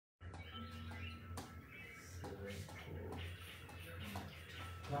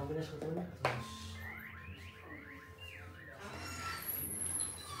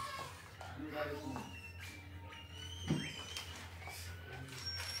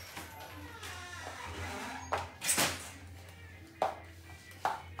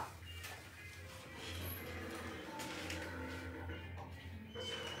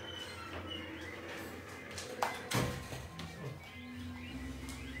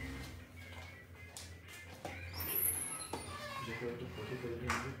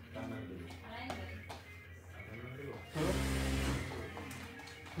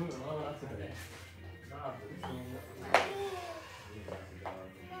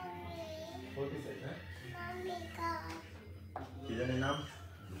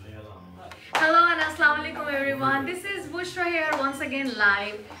Hello and assalamu alaikum everyone. This is Bushra here once again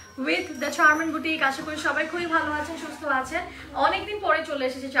live with the Charmant Boutique. আশা করি সবাই খুবই ভালো আছেন, সুস্থ আছেন। অনেকদিন পরে চলে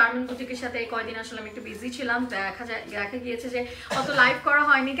এসেছি Charmant Boutique এর সাথে। এই কয়দিন আসলে আমি একটু বিজি ছিলাম, দেখা গিয়েছে যে অত লাইভ করা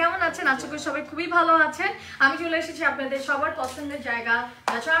হয়নি। কেমন আছেন? আশা করি সবাই খুবই ভালো আছেন। আমি চলে এসেছি আপনাদের সবার পছন্দের জায়গা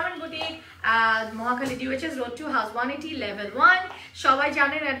the Charmant Boutique Mohakhali DOHS Road 2 House 180 Level 1। সবাই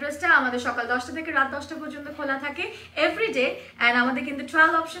জানেন অ্যাড্রেসটা। আমাদের সকাল 10টা থেকে রাত 10টা পর্যন্ত খোলা থাকে এভরিডে। অ্যান্ড আমাদের কিন্তু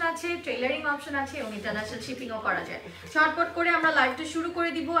ট্রায়াল অপশন আছে, টেইলারিং অপশন আছে এবং ইন্টারন্যাশনাল শিপিংও করা যায়। শর্টকাট করে আমরা লাইভটা শুরু করে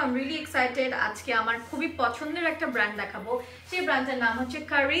দিব। I am really excited. আজকে আমার খুবই পছন্দের একটা ব্র্যান্ড দেখাবো। সেই ব্র্যান্ডের নাম হচ্ছে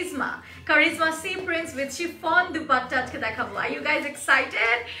CHARIZMA C Prints with chiffon Dupatta আজকে দেখাবো। Are you guys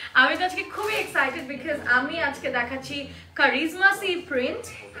excited? আমি তো আজকে খুবই এক্সাইটেড বিকজ আমি আজকে দেখাচ্ছি CHARIZMA C Print।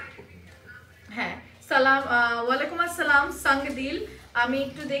 হ্যাঁ, সালাম ওয়ালাইকুম আসসালাম সাংদিল। আমি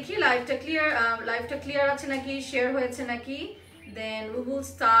একটু দেখি লাইভটা ক্লিয়ার আছে নাকি, শেয়ার হয়েছে নাকি। Then we will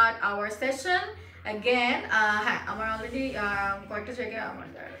start our session again. হ্যাঁ, আমার অলরেডি কয়েকটা জায়গায় আমার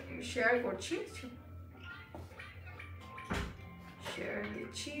শেয়ার করছি, শেয়ার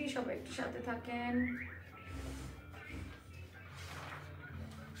দিচ্ছি, সবাই একটু সাথে থাকেন।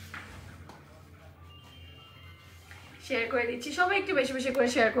 শেয়ার করে দিচ্ছি, সবাই একটু বেশি বেশি করে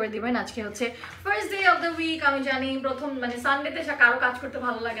শেয়ার করে দিবেন। আজকে হচ্ছে first day of the week. আমি জানি প্রথম সানডেতে কারো কাজ করতে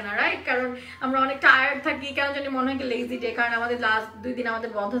ভালো লাগে না, রাইট? কারণ আমরা অনেক টায়ার্ড থাকি, কেন জানি মনে হয় কি লেজি ডে। কারণ আমাদের লাস্ট 2 দিন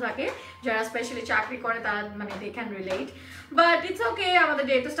আমাদের বন্ধ থাকে। যারা স্পেশালি চাকরি করে তারা they can relate, but it's okay. আমাদের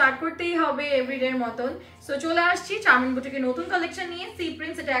ডে তো স্টার্ট করতেই হবে এভরিডের মতন। সো চলে আসছি চার্মেন্ট বুটিকের নতুন কালেকশন নিয়ে, সি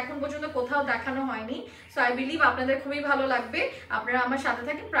প্রিন্টস। এটা এখন পর্যন্ত কোথাও দেখানো হয়নি। সো আই বিলিভ আপনাদের খুবই ভালো লাগবে। আপনারা আমার সাথে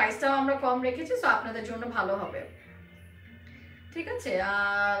থাকেন। প্রাইসটাও আমরা কম রেখেছি, সো আপনাদের জন্য ভালো হবে। ঠিক আছে,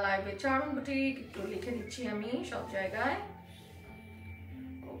 লাইভে চার্মেন্ট বুটিক একটু লিখে দিচ্ছি আমি সব জায়গায়।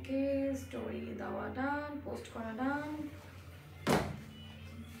 ওকে, স্টোরি দেওয়া ডান, পোস্ট করা ডান,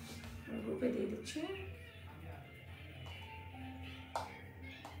 গ্রুপে দিয়ে দিচ্ছি।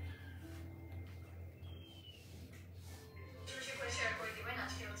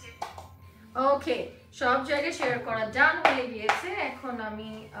 ওকে, সব জায়গায় শেয়ার করা ডান হয়ে গিয়েছে। এখন আমি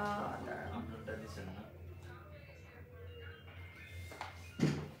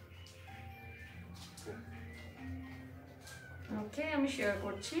ওকে, আমি শেয়ার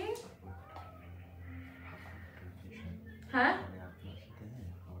করছি। হ্যাঁ,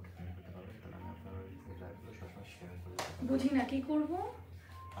 বুঝি না কি করবো।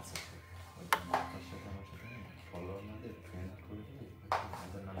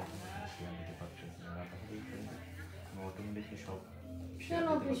 কেন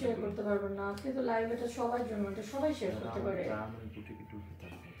আপনি শেয়ার করতে পারবেন না? আপনি তো লাইভ, এটা সবার জন্য, এটা সবাই শেয়ার করতে পারে।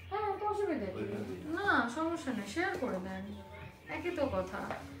 হ্যাঁ, তো অসুবিধা না, সমস্যা নেই, শেয়ার করে দেন, একই তো কথা।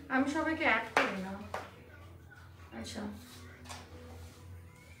 আমি সবাইকে অ্যাড করি না। আচ্ছা,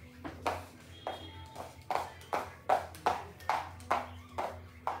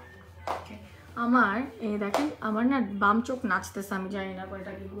 আমার এই দেখেন, আমার না বাম চোখ নাচতেছে। আমি জানি না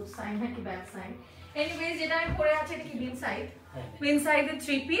এটা কি গুড সাইন নাকি ব্যাড সাইন। এনিওয়েজ, যেটা আমি পরে আছে এটা কি বিন সাইড, বিন সাইডের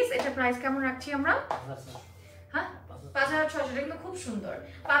 3 পিস। এটা প্রাইস কেমন রাখছি আমরা? হ্যাঁ, 5600। এটা কিন্তু খুব সুন্দর।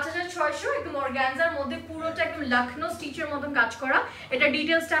 5600 একদম অর্গানজার মধ্যে, পুরোটা একদম লখনৌ স্টিচের মতন কাজ করা। এটা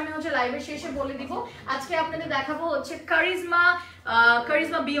ডিটেইলসটা আমি হচ্ছে লাইভের শেষে বলে দিব। আজকে আপনাদের দেখাবো হচ্ছে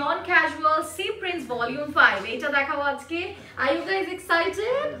CHARIZMA Beyond Casual C Prints Volume 5। এটা দেখাবো আজকে। Are you guys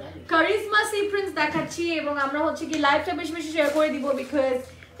excited? CHARIZMA C Prints দেখাচ্ছি এবং আমরা হচ্ছে কি লাইভটা বেশি বেশি শেয়ার করে দিব বিকজ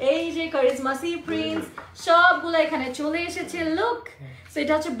এই যে CHARIZMA C Prints সবগুলো এখানে চলে এসেছে। লুক, সো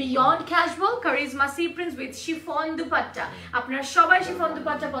এটা হচ্ছে beyond casual CHARIZMA C Prints with chiffon Dupatta। আপনারা সবাই শিফন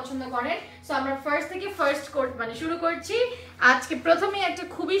দুপাট্টা পছন্দ করেন। সো আমরা শুরু করছি। আজকে প্রথমে একটা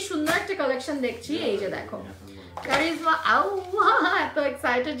খুবই সুন্দর একটা কালেকশন দেখছি। এই যে দেখো CHARIZMA, এত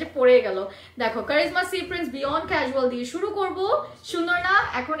এক্সাইটেড যে পড়ে গেল। দেখো CHARIZMA C Prints Beyond Casual দিয়ে শুরু করব। সুন্দর না?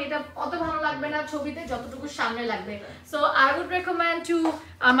 এখন এটা অত ভালো লাগবে না ছবিতে যতটুকু সামনে লাগবে। So I would recommend two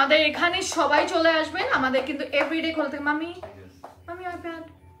আমাদের এখানে সবাই চলে আসবেন। আমাদের কিন্তু এভরিডে খোলা থাকে। মামি আইপ্যাড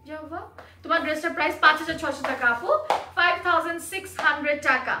তোমার ড্রেসটার প্রাইস 5600 টাকা আপু, 5600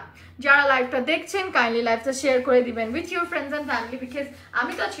 টাকা। যারা লাইভটা দেখছেন কাইন্ডলি লাইভটা শেয়ার করে দিবেন with your friends and family, because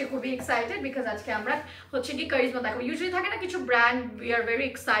আমি তো আজকে খুবই এক্সাইটেড, বিকজ আজকে আমরা হচ্ছে কি কারিজমা দেখো। ইউজুয়ালি থাকে না কিছু brand, we are very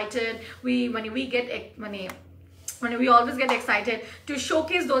excited, we get we always get excited to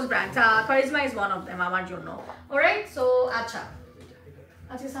showcase those brands. Charisma is one of them আমার জন্য। alright, so আচ্ছা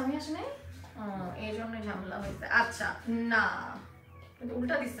সামি আসে নাই, এই জন্য ঝামেলা হয়েছে। আচ্ছা না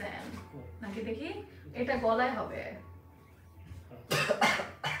উল্টা দিছেন নাকি, দেখি এটা গলায় হবে,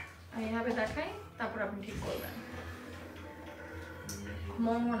 আমি এভাবে দেখাই তারপর আপনি ঠিক করবেন।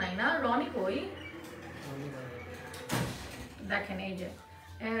 মোমো নাই না, রনি কই দেখেন, এই যে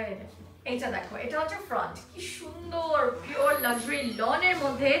এইটা দেখো, এটা হচ্ছে ফ্রন্ট, কি সুন্দর পিওর লাক্সারি লনের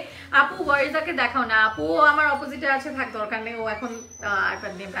মধ্যে। আপু ওয়ারিদাকে দেখাও না, আপু আমার অপোজিটে আছে, থাক দরকার নেই, ও এখন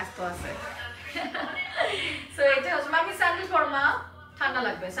আইপ্যাড নিয়ে ব্যস্ত আছে। সো এটা হচ্ছে মামি স্যান্ডেল ফরমা, ঠান্ডা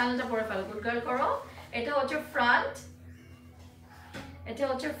লাগবে, স্যান্ডেলটা পরে ফেলো, গুড গার্ল করো। এটা হচ্ছে ফ্রন্ট, এটা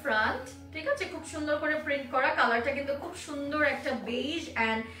হচ্ছে ফ্রন্ট, ঠিক আছে, খুব সুন্দর করে প্রিন্ট করা। কালারটা কিন্তু খুব সুন্দর একটা বেজ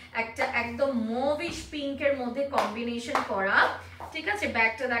এন্ড একটা একদম মুভিশ পিঙ্কের মধ্যে কম্বিনেশন করা, ঠিক আছে।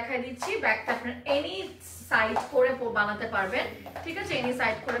 ব্যাগটা দেখাই দিচ্ছি, ব্যাগটা আপনার এনি সাইড করে বানাতে পারবেন, ঠিক আছে, এনি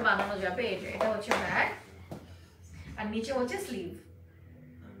সাইড করে বানানো যাবে। এটা হচ্ছে ব্যাগ আর নিচে হচ্ছে স্লিভ,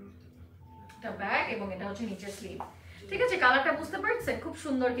 এটা ব্যাগ এবং এটা হচ্ছে নিচে স্লিভ, ঠিক আছে। কালারটা বুঝতে পারছেন, খুব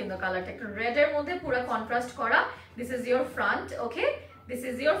সুন্দর কিন্তু কালারটা একটু রেড এর মধ্যে পুরো কন্ট্রাস্ট করা। This is your front, okay, this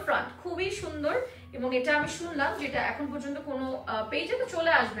is your front, খুবই সুন্দর। এবং এটা আমি শুনলাম যেটা এখন পর্যন্ত কোনো পেজে তো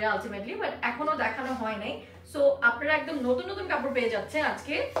চলে আসবে আলটিমেটলি, বাট এখনো দেখানো হয় নাই। সো আপনারা একদম নতুন নতুন কাপড় পেয়ে যাচ্ছেন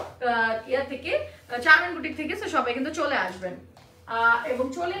আজকে ইয়া থেকে, চার্মেন্ট বুটিক থেকে। সো সবাই কিন্তু চলে আসবেন, এবং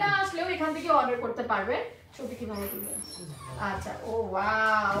চলে না আসলেও এখান থেকে অর্ডার করতে পারবেন। ছবি কিভাবে তুলবেন? আচ্ছা, ও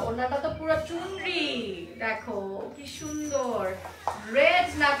ওয়াও, ওনাটা তো পুরো চুনরি, দেখো কি সুন্দর, রেড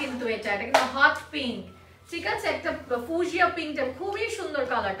না কিন্তু এটা কিন্তু হট পিঙ্ক, ঠিক আছে, একটা ফুজিয়া পিঙ্ক, খুবই সুন্দর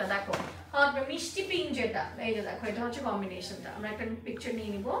কালারটা, দেখো হট মিষ্টি পিঙ্ক যেটা, এই যে দেখো, এটা হচ্ছে কম্বিনেশনটা। আমরা একটা পিকচার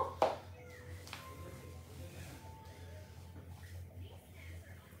নিয়ে নিব।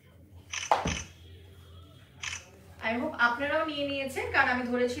 আই হোপ আপনারাও নিয়ে নিয়েছেন, কারণ আমি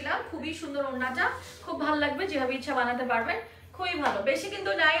ধরেছিলাম। খুবই সুন্দর ওড়নাটা, খুব ভালো লাগবে, যেভাবে ইচ্ছা বানাতে পারবেন, খুবই ভালো। বেশি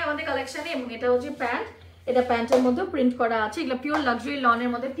কিন্তু নাই আমাদের কালেকশনে। এবং এটা হচ্ছে প্যান্ট, এটা প্যান্টের মধ্যে প্রিন্ট করা আছে, এগুলো পিওর লাক্সারি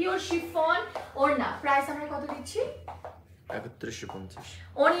লনের মধ্যে, পিওর শিফন ওড়না। প্রাইস আমরা কত দিচ্ছি? 3150,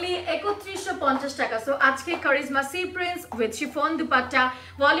 only 3150 টাকা। সো আজকে charisma C prints with chiffon dupatta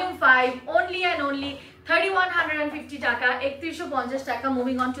volume 5 only and only 3150 টাকা, 3150 টাকা।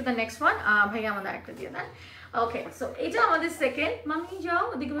 Moving on to the next one. ভাই আমাদের একটা দিয়ে দেন। ওকে, সো এটা আমাদের সেকেন্ড। মামি যাও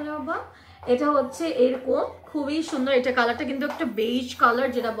ওদিকে বলে বাবা। এটা হচ্ছে এরকম খুবই সুন্দর, এটা কালারটা কিন্তু একটা বেজ কালার,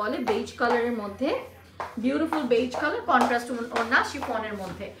 যেটা বলে বেজ কালারের মধ্যে, বিউটিফুল বেজ কালার, কন্ট্রাস্ট ওড়না শিফনের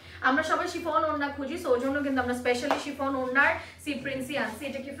মধ্যে। আমরা সবাই শিফন ওড়না খুঁজি, সো ওই জন্য কিন্তু আমরা স্পেশালি শিফন ওড়নার সি প্রিন্টসই আনছি।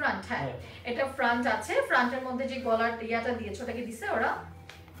 এটা কি ফ্রন্ট? হ্যাঁ, এটা ফ্রন্ট আছে। ফ্রন্টের মধ্যে যে গলার ইয়াটা দিয়েছে, ওটা কি দিছে ওরা?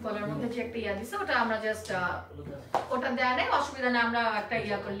 গলার মধ্যে যে একটা ইয়া দিছে, ওটা আমরা জাস্ট ওটা দেয়া নেই, অসুবিধা নেই, আমরা একটা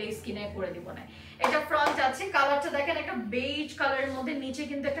ইয়া করলে স্কিনে করে দিব না। এটা ফ্রন্ট আছে, কালারটা দেখেন একটা বেজ কালারের মধ্যে, নিচে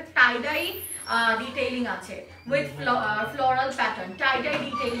কিন্তু একটা টাইডাই ডিটেইলিং আছে with floral pattern, tie-dye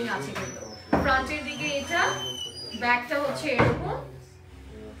detailing আছে কিন্তু ফ্রন্টের দিকে। এটা ব্যাকটা হচ্ছে এরকম,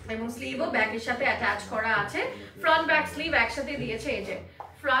 এবং স্লিভও ব্যাকের সাথে অ্যাটাচ করা আছে। ফ্রন্ট ব্যাক স্লিভ একসাথে দিয়েছে, এই যে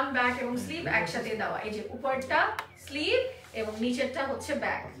ফ্রন্ট ব্যাক এবং স্লিভ একসাথে দেওয়া, এই যে উপরটা স্লিভ এবং নিচেরটা হচ্ছে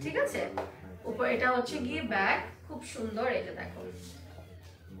ব্যাক, ঠিক আছে। উপর এটা হচ্ছে গিয়ে ব্যাক, খুব সুন্দর, এই যে দেখো,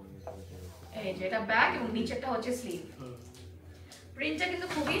 এই যে এটা ব্যাক এবং নিচেরটা হচ্ছে স্লিভ। প্রিন্টটা কিন্তু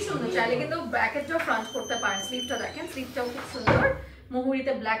খুবই সুন্দর, চাইলে কিন্তু ব্যাকেরটাও ফ্রন্ট করতে পারেন। স্লিভটা দেখেন, স্লিভটাও খুব সুন্দর,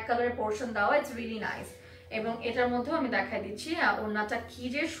 মুহুরিতে ব্ল্যাক কালারের পোর্শন দেওয়া, ইটস রিয়েলি নাইস। এবং এটার মধ্যেও আমি দেখাই দিচ্ছি ওড়নাটা কি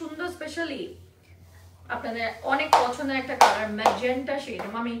যে সুন্দর, স্পেশালি আপনাদের অনেক পছন্দের একটা কালার, ম্যাজেন্টা শেড।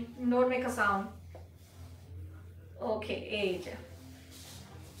 মামি ডোন্ট মেক আ সাউন্ড। ওকে, এই যে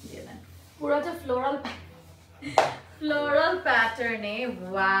পুরোটা ফ্লোরাল প্যাটার্নে,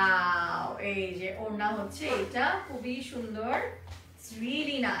 ওয়াও। এই যে ওড়না হচ্ছে এটা, খুবই সুন্দর, it's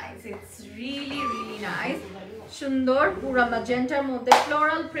really nice, it's really nice, সুন্দর, পুরো ম্যাজেন্টার মধ্যে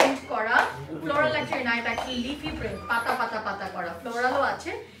ফ্লোরাল প্রিন্ট করা। ফ্লোরাল অ্যাকচুয়ালি না, এটা অ্যাকচুয়ালি লিফি প্রিন্ট, পাতা পাতা পাতা করা, ফ্লোরালও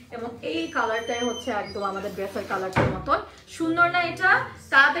আছে। এবং এই কালারটাই হচ্ছে একদম আমাদের ড্রেসের কালারটার মতন সুন্দর না? এটা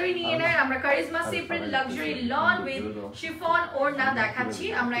তাড়াতাড়ি নিয়ে নেয়। আমরা charisma C print luxury loan with chiffon ওড়না দেখাচ্ছি।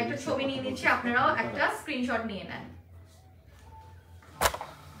 আমরা একটা ছবি নিয়ে নিচ্ছি, আপনারাও একটা স্ক্রিনশট নিয়ে নেন।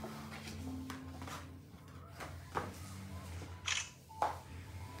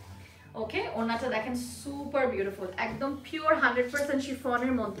 ওকে, ওড়নাটা দেখেন সুপার বিউটিফুল, একদম পিওর 100%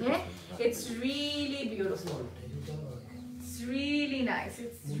 শিফনের মধ্যে, it's really beautiful, it's really nice.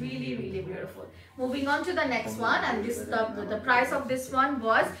 It's really beautiful. Moving on to the next one, and this the price of this one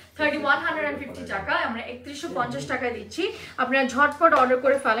was 3150 টাকা। আমরা 3150 টাকায় দিচ্ছি। আপনারা ঝটপট অর্ডার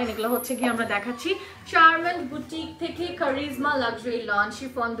করে ফেলেন। এগুলো হচ্ছে কি আমরা দেখাচ্ছি Charmant Boutique থেকে Charisma Luxury Lawn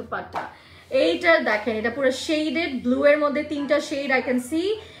Chiffon Dupatta। এইটা দেখেন, এটা পুরো শেডেড ব্লু এর মধ্যে তিনটা shade I can see,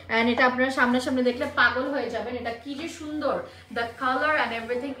 and এটা আপনারা সামনে দেখলে পাগল হয়ে যাবেন। এটা কি যে সুন্দর, the color and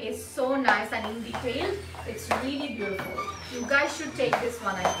everything is so nice and in detail. It's really beautiful. You guys should take this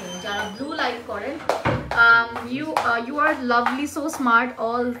one. I think যারা blue like করেন, you are lovely, so smart,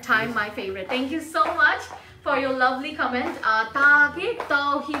 all time my favorite. Thank you so much for your lovely comment.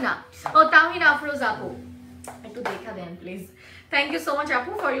 Tawhina Afroz Apu, একটু দেখা দেন please. Thank you so much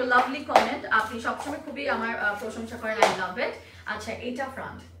Apu for your lovely comment. আপনি সবসময় খুবই আমার প্রশংসা করেন, I love it. আচ্ছা, এটা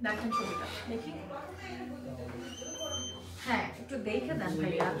ফ্রন্ট দেখেন, ছবিটা দেখি, হ্যাঁ একটু দেখে দেন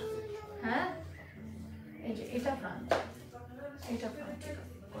ভাইয়া। হ্যাঁ, এই যে এটা ফ্রন্ট, এটা ফ্রন্ট,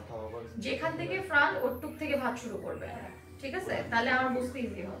 যেখান থেকে ফ্রন্ট ওটুক থেকে ভাগ শুরু করবে, ঠিক আছে? তাহলে আমার বুঝতে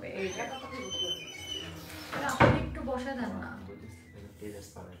ইজি হবে। এইটা আপনি একটু বসা দেন না।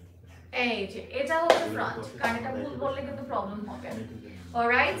 এই যে এটা হচ্ছে ফ্রন্ট, কারণ এটা ভুল বললে কিন্তু প্রবলেম হবে।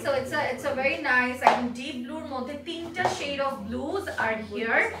 Alright, so it's a very nice, I think deep blue মধ্যে তিনটা shade of blues are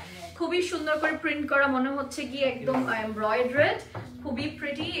here. খুবই সুন্দর করে প্রিন্ট করা, মনে হচ্ছে কি একদম এমব্রয়ডারিড, খুবই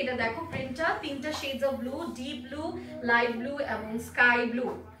প্রিটি। এটা দেখো প্রিন্টটা, তিনটা shades of blue, deep blue, light blue এবং sky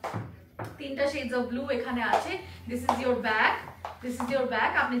blue, তিনটা shades of blue এখানে আছে। This is your back, this is your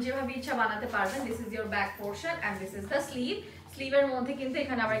back, আপনি যেভাবে ইচ্ছা বানাতে পারবেন। This is your back portion and this is the sleeve. স্লিভের মধ্যে কিন্তু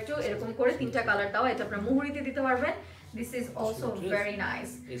এখানে আবার একটু এরকম করে তিনটা কালার দাও, এটা আপনারা মুহুরিতে দিতে পারবেন। This is also very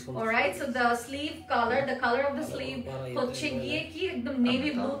nice. Alright, so the sleeve color, the color of the sleeve হচ্ছে গিয়ে কি একদম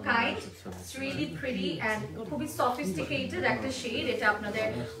navy blue kind. It's really pretty and খুবই sophisticated একটা shade. এটা আপনাদের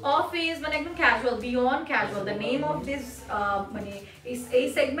অফিস মানে একদম casual, beyond casual. The name of this মানে এই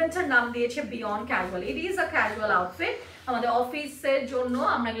সেগমেন্টের নাম দিয়েছে beyond casual. It is a casual outfit. আমাদের অফিসের জন্য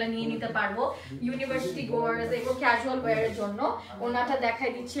আমরা এগুলো নিয়ে নিতে পারবো, ইউনিভার্সিটি গোয়ার্স, এগুলো ক্যাজুয়াল ওয়্যারের জন্য। ওনাটা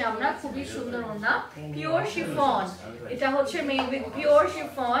দেখাই দিচ্ছি আমরা, খুবই সুন্দর ওনা, পিওর শিফন। এটা হচ্ছে made with pure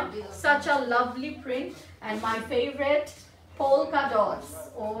chiffon, such a lovely print and my favorite polka dots.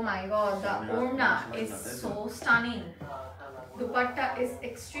 Oh my god, the orna is so stunning. Dupatta is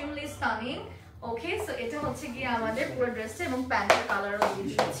extremely stunning. Okay, so এটা হচ্ছে গিয়ে আমাদের পুরো ড্রেসটা এবং প্যান্টের কালারও দিয়ে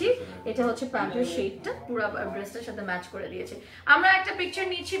দিয়েছি। এটা হচ্ছে প্যান্টের শেডটা পুরো ড্রেসটার সাথে ম্যাচ করে দিয়েছে। আমরা একটা পিকচার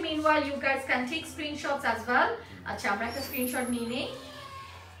নিচ্ছি, meanwhile you guys can take screenshots as well. আচ্ছা, আমরা একটা স্ক্রিনশট নিয়ে নেই।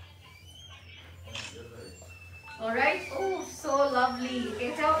 অলরাইট, ও সো লাভলি।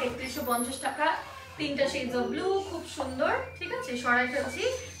 এটাও 3150 টাকা, তিনটা শেডস অফ ব্লু, খুব সুন্দর। ঠিক আছে, সরাই ফেলছি,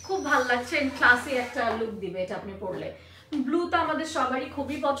 খুব ভালো লাগছে, ক্লাসি একটা লুক দিবে এটা আপনি পরলে। ব্লু তো আমাদের সবারই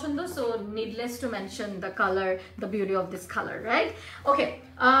খুবই পছন্দ, so needless to mention the color, the beauty of this color, right? Okay,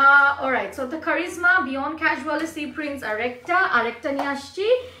 alright, so the Charisma Beyond Casual C Prints আরেকটা নিয়ে আসছি।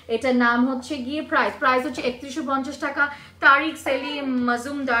 এটার নাম হচ্ছে গিয়ে প্রাইস হচ্ছে 3150 টাকা। তারিক সেলিম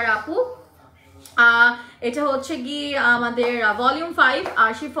মজুমদার আপু, এটা হচ্ছে গিয়ে আমাদের volume 5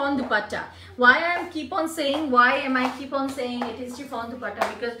 R chiffon dupatta. Why am I keep on saying it is chiffon dupatta?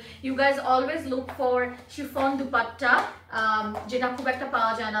 Because you guys always look for chiffon dupatta, যেটা খুব একটা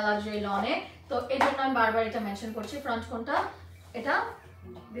পাওয়া যায় না লাক্সারি লনে, তো এই জন্য আমি বারবার এটা মেনশন করছি। ফ্রন্ট কোনটা? এটা,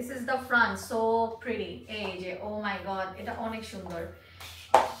 this is the front, so pretty. এই যে, oh my god, এটা অনেক সুন্দর।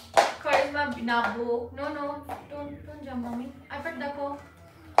 Charisma নাবো, no don't jump mommy, iPad দেখো।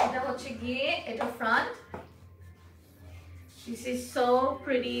 এটা হচ্ছে গিয়ে এটা front, this is so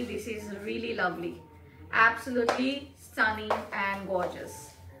pretty, this is really lovely, absolutely stunning and gorgeous.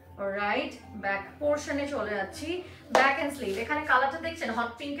 Alright, back portion এ চলে যাচ্ছি। ব্যাক এন্ড স্লিভ, এখানে কালারটা দেখছেন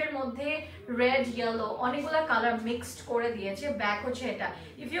হট পিঙ্কের মধ্যে রেড ইয়েলো অনেকগুলো কালার মিক্সড করে দিয়েছে। ব্যাক হচ্ছে এটা,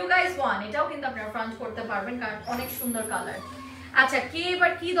 ইফ ইউ গাইজ ওয়ান, এটাও কিন্তু আপনারা ফ্রন্ট করতে পারবেন কারণ অনেক সুন্দর কালার। আচ্ছা, কে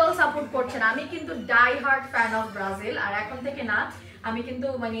এবার কি দল সাপোর্ট করছেন? আমি কিন্তু die hard fan of Brazil, আর এখন থেকে না, আমি কিন্তু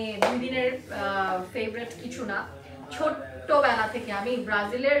মানে 2 দিনের ফেভারিট কিছু না, ছোটবেলা থেকে আমি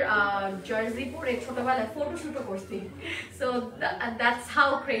ব্রাজিলের জার্সি পরে ছোটবেলায় ফটোশুটও করছি। So that's how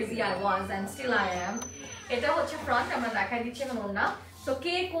crazy I was and still I am. এটা হচ্ছে ফ্রন্ট, আমরা দেখাই দিচ্ছি এখন ওনা। সো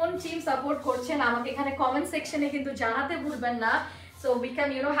কে কোন টিম সাপোর্ট করছেন আমাকে এখানে কমেন্ট সেকশনে কিন্তু জানাতে ভুলবেন না। So we can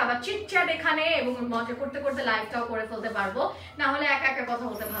have a cheat chat এখানে, এবং মজা করতে করতে লাইভটাও করে ফেলতে পারবো, না হলে একা একা কথা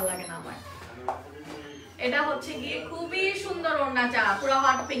বলতে ভালো লাগে না আমার। এটা হচ্ছে গিয়ে খুবই সুন্দর ওড়নাটা, পুরো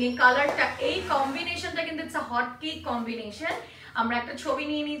হট পিঙ্ক, এই কালারটা, এই কম্বিনেশনটা কিন্তু it's a hot cake combination. আমরা একটা ছবি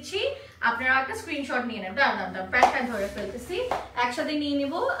নিয়ে নিচ্ছি, আপনারা একটা স্ক্রিনশট নিয়ে নেন। দাঁড়ান প্যান্টটা ধরে ফেলতেছি, একসাথে নিয়ে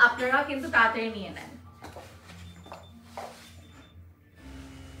নিব, আপনারা কিন্তু তাড়াতাড়ি নিয়ে নেন।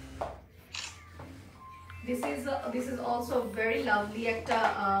 this is also very lovely একটা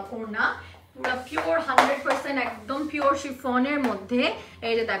ওড়না, পুরো পিওর 100% একদম পিওর শিফনের মধ্যে।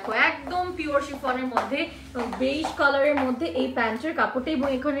 এই যে দেখো একদম পিওর শিফনের মধ্যে বেজ কালারের মধ্যে এই প্যান্টের কাপড়টা, এবং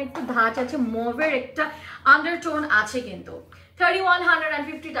এখানে একটু ধাঁচ আছে, মুভের একটা আন্ডারটোন আছে কিন্তু।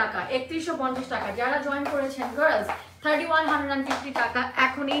 3150 টাকা, 3150 টাকা। যারা জয়েন করেছেন গার্লস 3150 টাকা,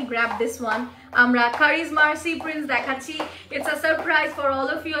 এখনই গ্র্যাব দিস ওয়ান। আমরা কারিজমার সি প্রিন্টস দেখাচ্ছি। It's a surprise for all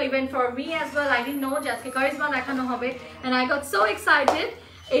of you, even for me as well. I didn't know যে আজকে কারিজমা দেখানো হবে, and I got so excited.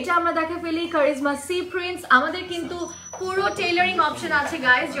 এটা আমরা দেখে ফেলি কারিজমা সি প্রিন্টস। আমাদের কিন্তু পুরো টেইলারিং অপশন আছে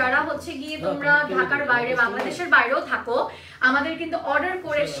গাইস। যারা হচ্ছে গিয়ে তোমরা ঢাকার বাইরে, বাংলাদেশের বাইরেও থাকো, আমাদের কিন্তু অর্ডার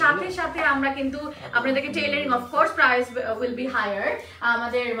করে সাথে সাথে আমরা কিন্তু আপনাদেরকে tailoring, of course price will be higher,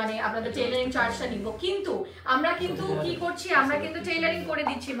 আমাদের মানে আপনাদের টেইলারিং চার্জটা নিব, কিন্তু আমরা কিন্তু কি করছি, আমরা কিন্তু টেইলারিং করে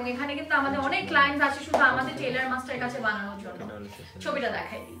দিচ্ছি। এবং এখানে কিন্তু আমাদের অনেক ক্লায়েন্টস আছে শুধু আমাদের টেইলার মাস্টারের কাছে বানানোর জন্য। ছবিটা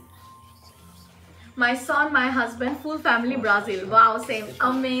দেখাই দিই। My son, my husband, full family Brazil. Wow, same,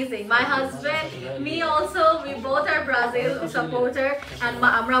 amazing. My husband, me also, we both are Brazil supporter, and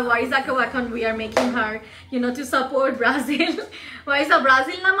Amra Waiza Kawakan, we are making her, you know, to support Brazil. Waiza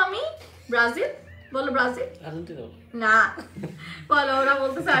Brazil na mami? Brazil? Bolo Brazil? Argentina. Na. Bolo ora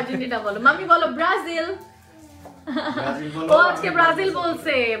bolteche Argentina bolo. Mami bolo Brazil. Brazil bolo. ও আজকে Brazil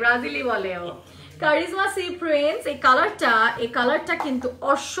বলছে, ব্রাজিলই বলে ও। Charisma C prints, এই কালারটা কিন্তু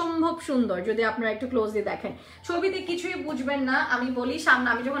অসম্ভব সুন্দর। যদি আপনারা একটু ক্লোজলি দেখেন, ছবিতে কিছুই বুঝবেন না, আমি বলি সামনে,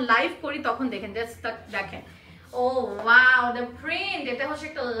 আমি যখন লাইভ করি তখন দেখেন, জাস্ট দেখেন। ও ওয়াও, দ্য প্রিন্ট, এটা হচ্ছে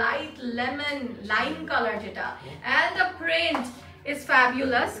একটা লাইট লেমন লাইম কালার যেটা, and the print is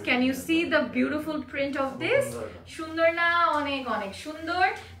fabulous. Can you see the beautiful print of this? সুন্দর না? অনেক অনেক সুন্দর।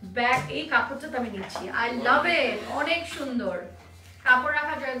 ব্যাক, এই কাপড়টা তো আমি নিচ্ছি, I love it, অনেক সুন্দর। কাপড়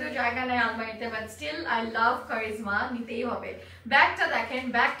রাখার যদিও জায়গা নেই আলমারিতে, but still I love charisma, নিতেই হবে। ব্যাগটা দেখেন,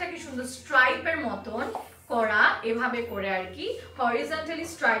 ব্যাগটা কি সুন্দর স্ট্রাইপের মতন করা, এভাবে করে আর কি হরিজন্টালি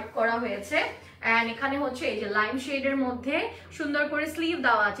স্ট্রাইপ করা হয়েছে। এন্ড এখানে হচ্ছে এই যে লাইম শেডের মধ্যে সুন্দর করে স্লিভ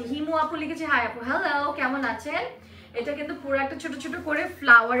দেওয়া আছে। হিমু আপু লিখেছে, হাই আপু, হ্যালো, কেমন আছেন? এটা কিন্তু পুরো একটা ছোট ছোট করে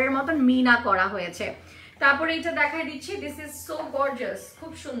ফ্লাওয়ারের মতন মিনা করা হয়েছে। তারপরে এটা দেখাই দিচ্ছি, দিস ইজ সো গর্জিয়াস,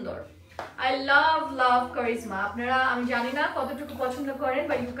 খুব সুন্দর। I love charisma. আপনারা আমি জানি না কতটুকু পছন্দ করেন,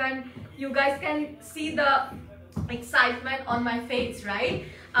 but you guys can see the excitement on my face, right?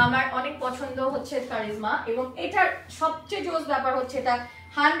 আমার অনেক পছন্দ হচ্ছে কারিজমা, এবং এটার সবচেয়ে জোস ব্যাপার হচ্ছে এটা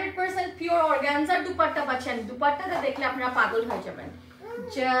 100% পিওর অর্গানজার দুপাট্টা পাচ্ছেন। দুপাট্টাটা দেখলে আপনারা পাগল হয়ে যাবেন।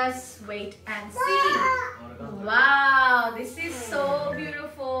 Just wait and see. Wow, this is so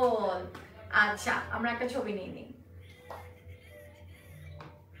beautiful. আচ্ছা, আমরা একটা ছবি নিয়ে নিই।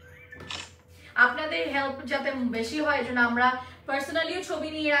 আপনাদের হেল্প যাতে বেশি হয় এজন্য আমরা পার্সোনালিও ছবি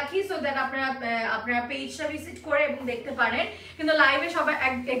নিয়ে রাখি, সো দ্যাট আপনারা পেজটা ভিজিট করে এবং দেখতে পারেন। কিন্তু লাইভে সবাই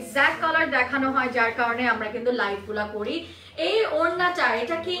এক্সাক্ট কালার দেখানো হয়, যার কারণে আমরা কিন্তু লাইভগুলো করি। এই ওড়নাটা,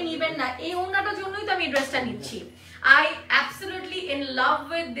 এটা কে নেবেন না, এই ওড়নাটার জন্যই তো আমি ড্রেসটা নিচ্ছি। I absolutely in love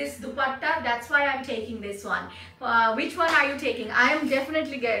with this dupatta, that's why I'm taking this one. Which one are you taking? I am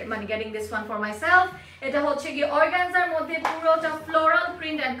definitely getting this one for myself. এটা হচ্ছে কি অর্গানজার মধ্যে পুরোটা ফ্লোরাল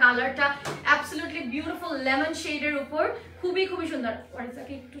প্রিন্ট, এন্ড কালারটা অ্যাবসলিউটলি বিউটিফুল লেমন শেডের উপর, খুবই খুবই সুন্দর।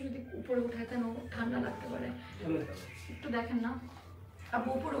 ওয়ারিসাকে একটু যদি উপরে উঠাইতেন, ঠান্ডা লাগতে পারে, একটু দেখেন না আপু,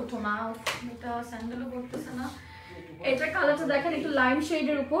 উপরে উঠো মা, এটা স্যান্ডেলও করতেছে না। এটা কালারটা দেখেন, একটু লাইম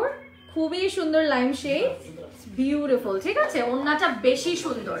শেডের উপর, খুবই সুন্দর লাইম শেড, বিউটিফুল। ঠিক আছে, ওড়নাটা বেশি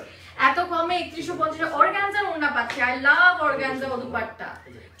সুন্দর। এত কমে 3150 অর্গানজার ওড়না পাচ্ছি। আই লাভ অর্গানজা দুপাট্টা,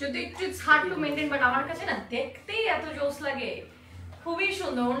 যদি একটু হার্ড টু মেইনটেইন, বাট আমার কাছে না দেখতেই এত জোস লাগে, খুবই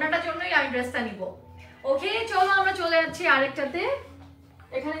সুন্দর। ওড়নাটার জন্যই আমি ড্রেসটা নিব। ওকে, চলো আমরা চলে যাচ্ছি আরেকটাতে।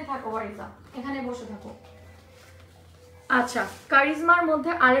 এখানে থাকো ওয়ারিসা, এখানে বসে থাকো। আচ্ছা, কারিজমার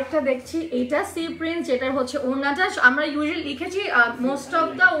মধ্যে আরেকটা দেখছি, এটা সি প্রিন্ট, যেটা হচ্ছে ওড়নাটা আমরা ইউজুয়ালি লিখেছি most of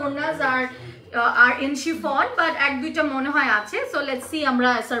the ওড়নাস R in chiffon, but এক দুইটা মনে হয় আছে। সো লেটস সি, আমরা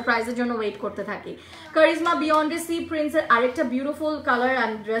সারপ্রাইজের জন্য ওয়েট করতে থাকি। কারিজমা বিয়ন্ড সি প্রিন্টসের আরেকটা বিউটিফুল কালার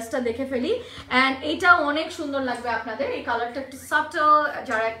অ্যান্ড ড্রেসটা দেখে ফেলি। অ্যান্ড এটা অনেক সুন্দর লাগবে আপনাদের। এই কালারটা একটু সাটল,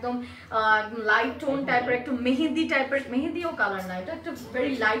 যারা একদম লাইট টোন টাইপের, একটু মেহেদি টাইপের, মেহেদিও কালার না, এটা একটা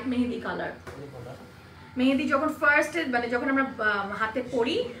ভেরি লাইট মেহেদি কালার। মেহেদি যখন ফার্স্ট মানে যখন আমরা হাতে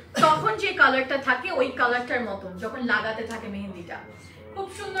পরি তখন যে কালারটা থাকে ওই কালারটার মতন যখন লাগাতে থাকে মেহেদিটা, খুব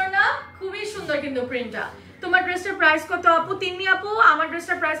সুন্দর না? খুবই সুন্দর কিন্তু প্রিন্টটা। তোমার ড্রেসটার প্রাইস কত আপু? তিন্নি আপু, আমার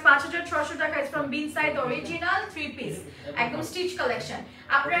ড্রেসটার প্রাইস 5600 টাকা। It's from bin side original 3 piece, একদম স্টিচ কালেকশন।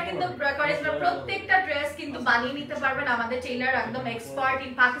 আপনারা কিন্তু কারিজমার প্রত্যেকটা ড্রেস কিন্তু বানিয়ে নিতে পারবেন। আমাদের টেইলার একদম expert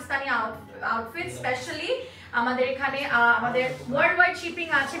in Pakistani outfit, specially আমাদের এখানে আমাদের ওয়ার্ল্ড ওয়াইড শিপিং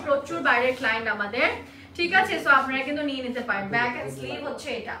আছে, প্রচুর বাইরের ক্লায়েন্ট আমাদের। ঠিক আছে, সো আপনারা কিন্তু নিয়ে নিতে পারেন। ব্যাক এন্ড স্লিভ হচ্ছে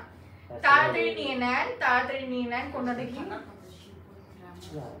এটা, তাড়াতাড়ি নিয়ে নেন কোনটা দেখি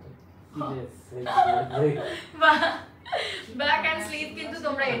ব্যাক এন্ড স্লিভ কিন্তু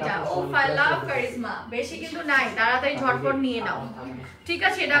তোমরা এটা I love charisma বেশি কিন্তু নাই তাড়াতাড়ি ঝটপট নিয়ে নাও ঠিক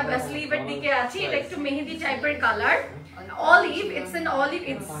আছে এটা স্লিভের দিকে আছে এটা একটু মেহেদি টাইপের colour olive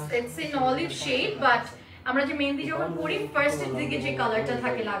it's in olive shade but আমরা যে মেহেদি যখন পরি ফার্স্ট এর দিকে যে কালারটা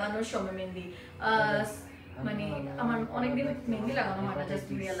থাকে লাগানোর সময় মেহেদি মানে আমার অনেক দিন মেহেদি লাগানো হয় না জাস্ট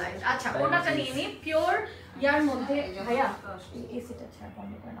রিয়েলাইজ আচ্ছা ওনাটা নিয়ে নি পিওর ইয়ার মধ্যে ভাইয়া এসিটা ছাড়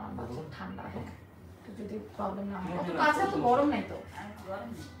বন্ধ করে না আমার খুব ঠান্ডা যদি প্রবলেম না হয় তো কাছে তো গরম নাই তো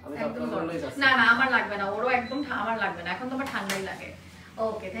একদম গরম না আমার লাগবে না ওরও একদম আমার লাগবে না এখন তো আমার ঠান্ডাই লাগে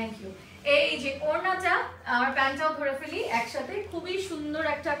ওকে থ্যাংক ইউ এই যে ওড়নাটা আমার প্যান্টটাও ধরে ফেলি একসাথে খুবই সুন্দর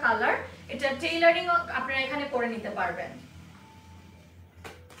একটা কালার এটা টেইলারিং আপনারা এখানে করে নিতে পারবেন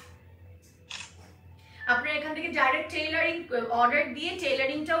আপনারা এখান থেকে ডাইরেক্ট টেইলারিং অর্ডার দিয়ে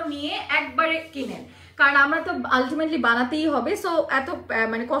টেইলারিংটাও নিয়ে একবারে কিনেন কারণ আমরা তো আলটিমেটলি বানাতেই হবে সো এত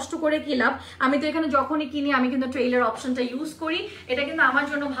মানে কষ্ট করে কি লাভ আমি তো এখানে যখনই কিনি আমি কিন্তু টেইলার অপশনটা ইউজ করি এটা কিন্তু আমার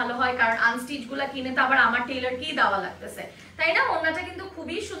জন্য ভালো হয় কারণ আনস্টিচগুলো কিনে তো আবার আমার টেইলারকেই দেওয়া লাগতেছে তাই না ওড়নাটা কিন্তু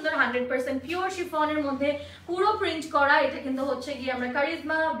খুবই সুন্দর 100% পিওর শিফনের মধ্যে পুরো প্রিন্ট করা এটা কিন্তু হচ্ছে কি আমরা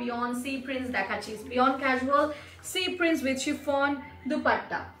কারিজমা বিয়ন্ড সি প্রিন্টস দেখাচ্ছি beyond casual C prints with chiffon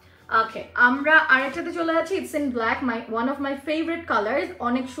dupatta ওকে আমরা আরেকটাতে চলে যাচ্ছি it's in black one of my favourite colours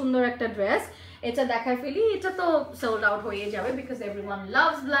অনেক সুন্দর একটা ড্রেস এটা দেখার ফেলি এটা তো সোল্ড আউট হয়ে যাবে বিকজ এভরিওয়ান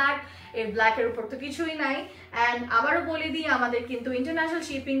লাভস ব্ল্যাক এই ব্ল্যাকের উপর তো কিছুই নাই অ্যান্ড আবারও বলে দিই আমাদের কিন্তু ইন্টারন্যাশনাল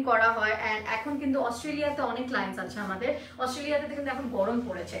শিপিং করা হয় অ্যান্ড এখন কিন্তু অস্ট্রেলিয়াতে অনেক ক্লায়েন্টস আছে আমাদের অস্ট্রেলিয়াতে কিন্তু এখন গরম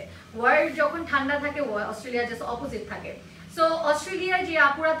পড়েছে ওয়ার্ল্ড যখন ঠান্ডা থাকে অস্ট্রেলিয়া জাস্ট অপোজিট থাকে সো অস্ট্রেলিয়ায় যে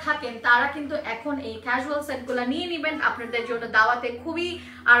আপুরা থাকেন তারা কিন্তু এখন এই ক্যাজুয়াল সেটগুলো নিয়ে নেবেন আপনাদের জন্য দাওয়াতে খুবই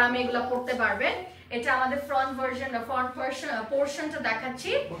আরামে এগুলো পড়তে পারবেন এটা আমাদের ফ্রন্ট পোরশনটা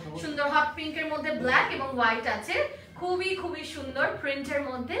দেখাচ্ছি সুন্দর হট পিঙ্কের মধ্যে ব্ল্যাক এবং হোয়াইট আছে খুবই সুন্দর প্রিন্টের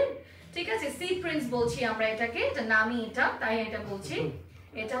মধ্যে ঠিক আছে সি প্রিন্টস বলছি আমরা এটাকে এটা নামই এটা তাই এটা বলছি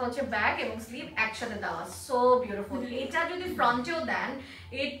এটা হচ্ছে ব্যাক এবং স্লিভ একসাথে দেওয়া সো বিউটিফুল এটা যদি ফ্রন্টেও দেন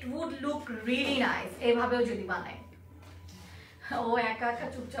it would look really nice এভাবেও যদি বানায় ও একা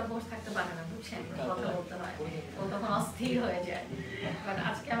চুপচাপ বসে থাকতে পারে না বুঝছেন কথা বলতে হয় ও তখন অস্থির হয়ে যায় বাট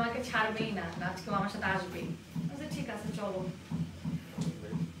আজকে আমাকে ছাড়বেই না আজকেও আমার সাথে আসবেই ঠিক আছে চলো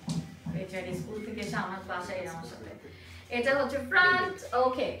বেচারি স্কুল থেকে এসে আমার বাসায় আমার সাথে এটা হচ্ছে ফ্রন্ট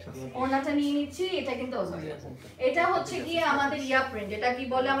ওকে ওড়নাটা নিয়ে নিচ্ছি এটা কিন্তু এটা হচ্ছে গিয়ে আমাদের ইয়া প্রিন্ট এটা কি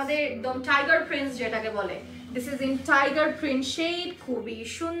বলে আমাদের একদম টাইগার প্রিন্টস যেটাকে বলে this is in tiger print shade খুবই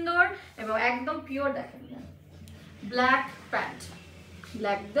সুন্দর এবং একদম পিওর দেখেন ব্ল্যাক প্যান্ট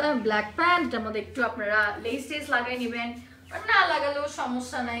ব্ল্যাক প্যান্ট এর মধ্যে একটু আপনারা লেস টেস লাগিয়ে নেবেন না লাগালেও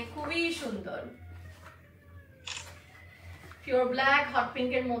সমস্যা নাই খুবই সুন্দর পিওর ব্ল্যাক হট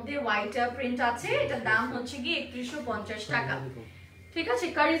পিঙ্ক এর মধ্যে হোয়াইট প্রিন্ট আছে এটার দাম হচ্ছে কি 3150 টাকা ঠিক আছে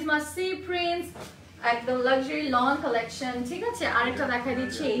কারিজমা সি প্রিন্টস একদম লাক্সারি লং কালেকশন ঠিক আছে আরেকটা দেখা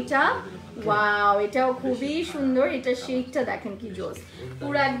দিচ্ছি এটা ওয়াও এটাও খুবই সুন্দর এটা শেডটা দেখেন কি জোস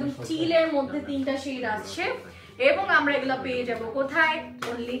পুরো একদম টিলের মধ্যে তিনটা শেড আছে এবং আমরা এগুলো পেয়ে যাব কোথায়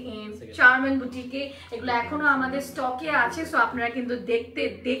অনলি ইন চার্মেন্ট বুটিকে এগুলো এখনো আমাদের স্টকে আছে সো আপনারা কিন্তু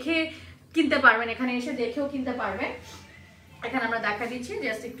দেখে কিনতে পারবেন এখানে এসে দেখেও কিনতে পারবেন এখানে আমরা দেখা দিচ্ছি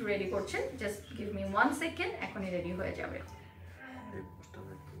জাস্ট একটু রেডি করছেন জাস্ট গিভ মি 1 সেকেন্ড এখনই রেডি হয়ে যাবে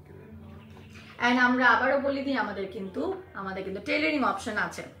এন্ড আমরা আবারও বলি দিই আমাদের কিন্তু টেইলারিং অপশন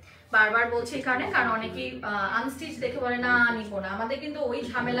আছে বারবার বলছি কারণ অনেকেই আনস্টিচ দেখে বলে না নিব না আমাদের কিন্তু ওই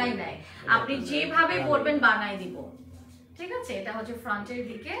ঝামেলাই নাই আপনি যেভাবে বলবেন বানাই দিব ঠিক আছে এটা হচ্ছে ফ্রন্টের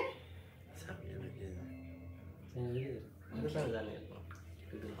দিকে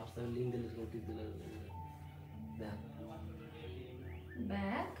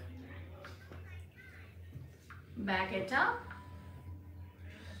ব্যাক এটা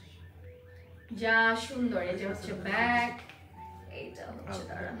যা সুন্দর এটা হচ্ছে ব্যাক এটা হচ্ছে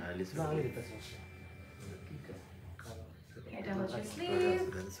এটা হচ্ছে স্লিভ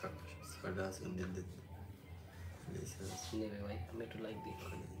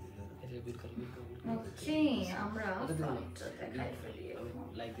ওকে আমরা দেখাই ফেলি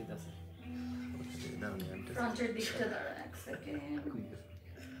লাইক দিতেছি ফ্রন্টের দিকটা দাঁড়া এক সেকেন্ড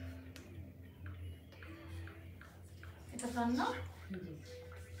এটা ফ্রন্ট না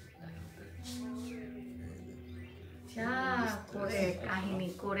যা করে কাহিনী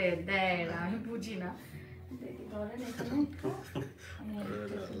করে দেয় আমি বুঝি না দেখি ধরেন এখানে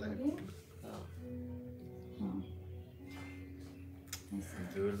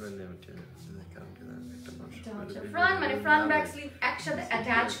ফ্রন্ট মানে ফ্রন্ট ব্যাক স্লিভ একসাথে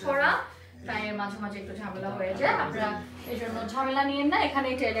অ্যাটাচ করা গায়ের মাঝে মাঝে একটু ঝামেলা হয়ে যায়, আপনারা এই জন্য ঝামেলা নিয়েন না, এখানে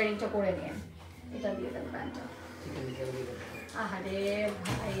টেলারিংটা করে নিন। এটা দিয়ে দেন প্যান্টটা। আহারে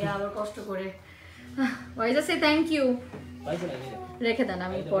ভাইয়া আবার কষ্ট করে ওয়াইজা সে থ্যাংক ইউ রেখে দেন,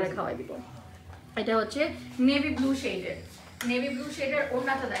 আমি পরে খাওয়াই দিব। এটা হচ্ছে নেভি ব্লু শেডের, নেভি ব্লু শেডের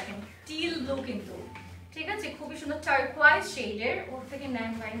ওড়নাটা দেখেন টিল ব্লু কিন্তু, ঠিক আছে, খুবই সুন্দর টার্কোয়াইজ শেডের। ওর থেকে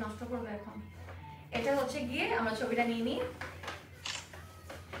নেন ভাই, নষ্ট করবে এখন। এটা হচ্ছে গিয়ে আমরা ছবিটা নিয়ে নিই।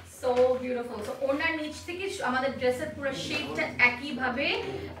 So beautiful. সো ওনার নিচ থেকে আমাদের ড্রেসের পুরো শেপটা একইভাবে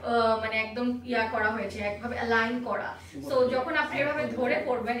মানে একদম ইয়া করা হয়েছে, একভাবে অ্যালাইন করা। সো যখন আপনি এভাবে ধরে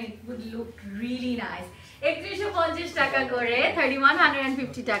পড়বেন it would look really nice. 3150 টাকা করে,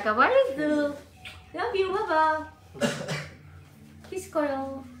 3150 টাকা। What is this? Love you বাবা, কিস করো।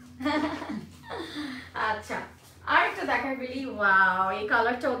 আচ্ছা আরেকটা দেখার বলি, ওয়াও এই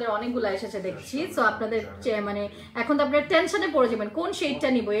কালারটা ওদের অনেকগুলো এসেছে দেখছি। সো আপনাদের মানে এখন তো আপনারা টেনশনে পড়ে যাবেন কোন শেডটা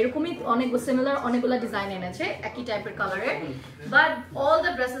নিব, এরকমই অনেক সিমিলার অনেকগুলো ডিজাইন এনেছে একই টাইপের কালারের, but all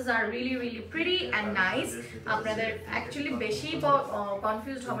the dresses are really really pretty and nice. আপনাদের অ্যাকচুয়ালি বেশি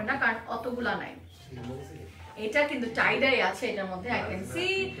কনফিউজড হবে না কারণ অতগুলা নাই। এটা কিন্তু টাইডাই আছে এটার মধ্যে, I can see.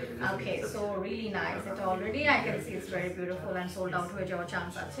 Okay so really nice. এটা already I can see it's very beautiful and sold out হয়ে যাওয়ার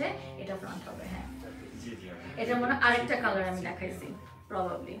চান্স আছে। এটা ফ্রন্ট হবে। হ্যাঁ এটার মনে আরেকটা কালার আমি দেখাইছি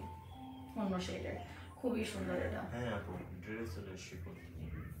প্রবাবলি অন্য শেডের, খুবই সুন্দর এটা। হ্যাঁ আপু ড্রেস এর শিফন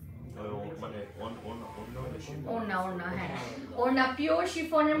মানে ওড়না, ওড়না হ্যাঁ ওড়না পিওর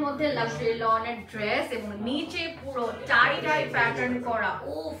শিফনের মধ্যে লাক্সারি লনের ড্রেস এবং নিচে পুরো টাই টাই প্যাটার্ন করা।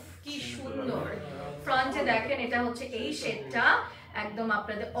 উফ কি সুন্দর। ফ্রন্টে দেখেন এটা হচ্ছে এই শেডটা একদম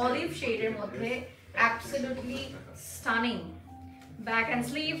আপনাদের অলিভ শেডের মধ্যে, absolutely stunning. Back end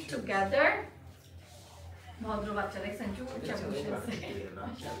sleeve together. ভদ্র বাচ্চা দেখছেন চুপচাপ বসে আছে,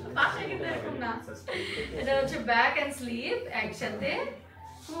 পাশে কিন্তু এরকম না। এটা হচ্ছে ব্যাক এন্ড স্লিভ একসাথে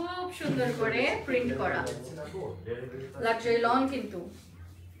খুব সুন্দর করে প্রিন্ট করা। লাক্সারি লন কিন্তু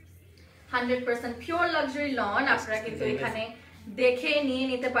 100% পিওর লাক্সারি লন। আপনারা কিন্তু এখানে দেখে নিয়ে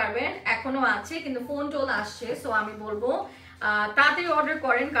নিতে পারবেন, এখনো আছে কিন্তু ফোন টোল আসছে। সো আমি বলবো তাড়াতাড়ি অর্ডার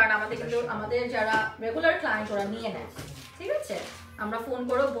করেন কারণ আমাদের কিন্তু আমাদের যারা রেগুলার ক্লায়েন্ট ওরা নিয়ে নেয়, ঠিক আছে। আমরা ফোন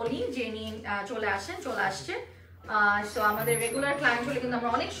করে বলি যে নিয়ে চলে আসেন, চলে আসছে। সো আমাদের রেগুলার ক্লায়েন্ট হলে কিন্তু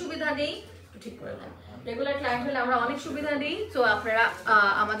আমরা অনেক সুবিধা দিই, ঠিক করে দেন। রেগুলার ক্লায়েন্ট হলে আমরা অনেক সুবিধা দিই। সো আপনারা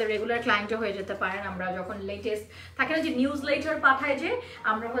আমাদের রেগুলার ক্লায়েন্টও হয়ে যেতে পারেন। আমরা যখন লেটেস্ট থাকে না যে নিউজ লেটার পাঠায়, যে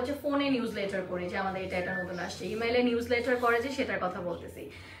আমরা হচ্ছে ফোনে নিউজ লেটার করি যে আমাদের এটা এটা নতুন আসছে, ইমেইলে নিউজ লেটার করে যে সেটার কথা বলতেছি।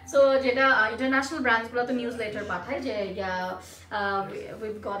 সো যেটা ইন্টারন্যাশনাল ব্র্যান্ডসগুলো তো নিউজ লেটার পাঠায় যে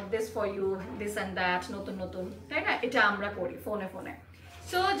we've got this for you, this and that, নতুন নতুন, তাই না, এটা আমরা করি ফোনে ফোনে।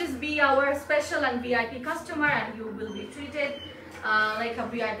 So just be our special and VIP customer and you will be treated like a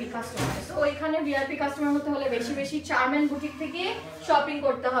VIP customer. So এখানে VIP customer হতে হলে বেশি বেশি চার্মেন্ট বুটিক থেকে শপিং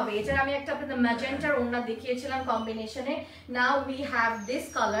করতে হবে। এটা আমি একটা আপনাদের ম্যাজেন্টার ওড়না দেখিয়েছিলাম কম্বিনেশনে। Now we have this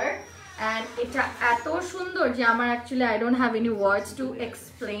color and এটা এত সুন্দর যে আমার actually I don't have any words to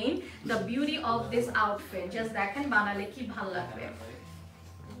explain the beauty of this outfit. Just দেখেন বানালে কি ভালো লাগবে।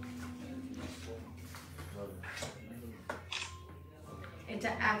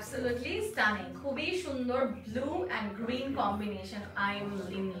 এটা absolutely stunning, খুবই সুন্দর blue and green combination. I am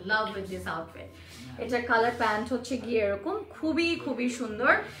in love with this outfit. এটা কালার প্যান্ট হচ্ছে গিয়ে এরকম খুবই খুবই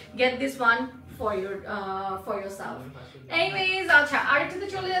সুন্দর। Get this one for yourself. Anyways, আচ্ছা আরেকটাতে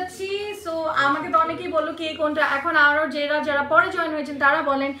চলে যাচ্ছি। সো আমাকে তো অনেকেই বললো কে কোনটা, এখন আরো যারা পরে জয়েন হয়েছেন তারা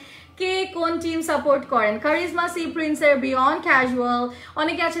বলেন কে কোন টিম সাপোর্ট করেন। কারিজমা সি প্রিন্টস এর বিয়ন্ড ক্যাজুয়াল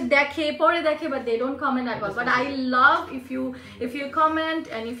অনেকে আছে দেখে পরে দেখে but they don't comment at all, but I love if you comment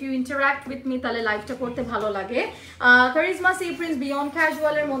and if you interact with me, তাহলে লাইভটা করতে ভালো লাগে। Charisma C prints beyond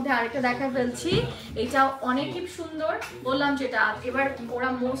casual এর মধ্যে আরেকটা দেখা ফেলছি, এটা অনেকই সুন্দর। বললাম যেটা এবার ওরা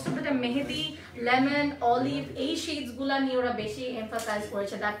most of the Mehedi, lemon, olive এই শেডস গুলা নিয়ে ওরা বেশি এমফাসাইজ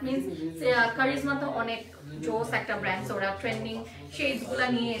করেছে। দ্যাট মিনস কারিজমা তো অনেক জোস একটা ব্র্যান্ড, ওরা ট্রেন্ডিং শেডস গুলা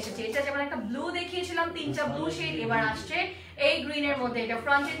নিয়ে এসেছে। এটা যেমন একটা ব্লু দেখিয়েছিলাম, তিনটা ব্লু শেড, এবার আসছে এই গ্রিনের মধ্যে। এটা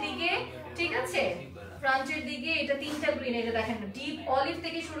ফ্রন্টের দিকে, ঠিক আছে, ফ্রন্টের দিকে এটা তিনটা গ্রিন। এটা দেখেন ডিপ অলিভ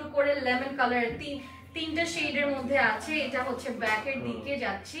থেকে শুরু করে লেমন কালার তিনটা শেডের মধ্যে আছে। এটা হচ্ছে ব্যাকের দিকে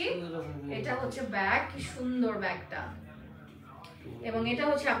যাচ্ছি, এটা হচ্ছে ব্যাক, কি সুন্দর ব্যাকটা। এবং এটা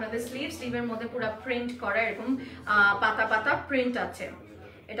হচ্ছে আপনাদের স্লিভের মধ্যে পুরো প্রিন্ট করা, এরকম পাতা পাতা প্রিন্ট আছে।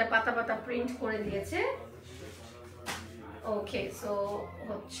 এটা পাতা পাতা প্রিন্ট করে দিয়েছে। ওকে সো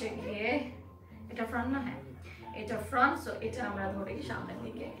হচ্ছে গিয়ে এটা ফ্রন্ট না, হ্যাঁ এটা ফ্রন্ট। সো এটা আমরা ধরে কি সামনের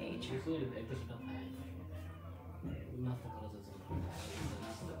দিকে, এই যে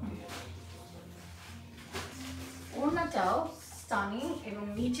ওড়নাটাও স্টানিং এবং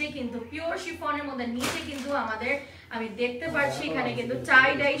নিচে কিন্তু পিওর শিফনের মধ্যে নিচে কিন্তু আমাদের আমি দেখতে পাচ্ছি এখানে কিন্তু টাই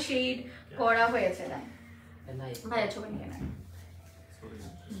ডাই শেড করা হয়েছে না ভাইয়া ছবি নিয়ে নেন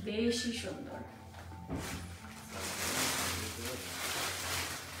বেশি সুন্দর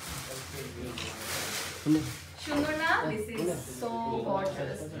সুন্দর না this is so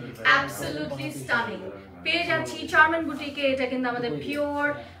gorgeous absolutely stunning পেয়ে যাচ্ছি চার্মেন্ট বুটিকে এটা কিন্তু আমাদের পিওর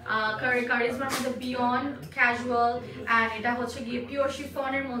কারিজমার মধ্যে বিয়ন্ড ক্যাজুয়াল এন্ড এটা হচ্ছে গিয়ে পিওর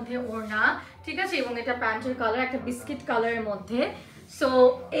শিফনের মধ্যে ওড়না ঠিক আছে এবং এটা প্যান্টের কালার একটা বিস্কিট কালারের মধ্যে সো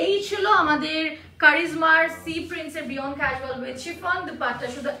এই ছিল আমাদের কারিজমার সি প্রিন্টস এর beyond casual with chiffon dupatta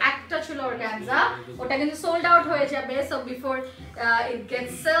শুধু একটা ছিল অর্গানজা ওটা কিন্তু সোল্ড আউট হয়ে যাবে so before it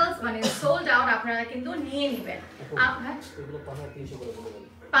gets sales মানে সোল্ড আউট আপনারা কিন্তু নিয়ে নেবেন আপনারা এগুলো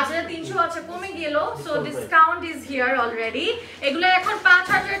 5300 আচ্ছা কমে গেল so discount is here already এগুলো এখন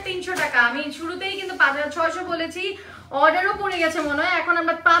 5300 টাকা আমি শুরুতেই কিন্তু 5600 বলেছি অর্ডারও পড়ে গেছে মনে হয় এখন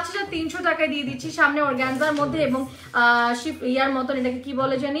আমরা 5300 টাকা দিয়ে দিচ্ছি সামনে অর্গানজার মধ্যে এবং ইয়ার মতন এটাকে কি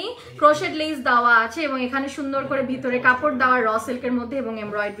বলে জানি ক্রোশেট লেস দেওয়া আছে এবং এখানে সুন্দর করে ভিতরে কাপড় দেওয়া র সিল্কের মধ্যে এবং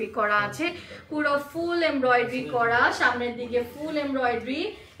এমব্রয়ডারি করা আছে পুরো ফুল এমব্রয়ডারি করা সামনের দিকে ফুল এমব্রয়ডারি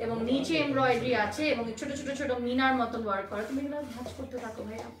এবং নিচে এমব্রয়ডারি আছে এবং ছোট ছোট ছোট মিনার মতন ওয়ার্ক করা তুমি এগুলো ভাঁজ করতে থাকো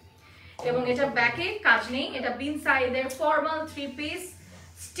ভাইয়া এবং এটা ব্যাকে কাজ নেই এটা বিন সাইডের formal 3 piece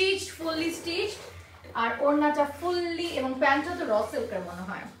stitched fully stitched আর ওড়নাটা ফুললি এবং প্যান্টটা তো র সিল্কের মনে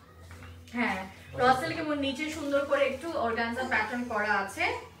হয় হ্যাঁ র সিল্ক এবং নিচে সুন্দর করে একটু অর্গানজা প্যাটার্ন করা আছে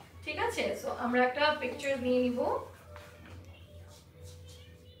ঠিক আছে সো আমরা একটা পিকচার নিয়ে নিব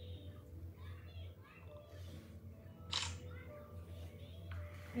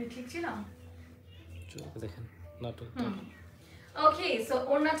ঠিক ছিল দেখেন নাটক ওকে সো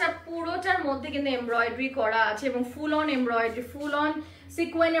ওড়নাটা পুরোটার মধ্যে কিন্তু এমব্রয়ডারি করা আছে এবং full on embroidery full on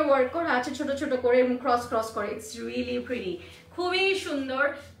সিকোয়েন্সে work করা আছে ছোট ছোট করে এবং ক্রস ক্রস করে ইটস রিয়েলি প্রিটি খুবই সুন্দর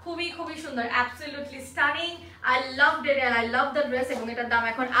খুবই খুবই সুন্দর absolutely stunning I loved it and I love the dress এবং এটার দাম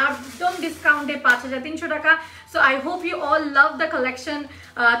এখন একদম ডিসকাউন্টে 5300 টাকা so I hope you all love the collection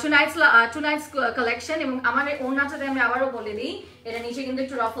টুনাইটস collection এবং আমাদের ওড়নাটাতে আমি আবারও বলে দিই এটা নিচে কিন্তু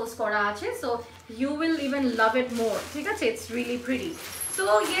একটু রাফলস করা আছে so you will even love it more ঠিক আছে it's really pretty so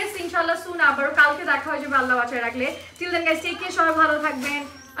yes inshallah soon আবারো কালকে দেখা হয়ে যাবে আল্লাহ বাঁচায় রাখলে till then guys take care সবাই ভালো থাকবেন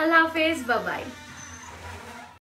আল্লাহ হাফেজ bye bye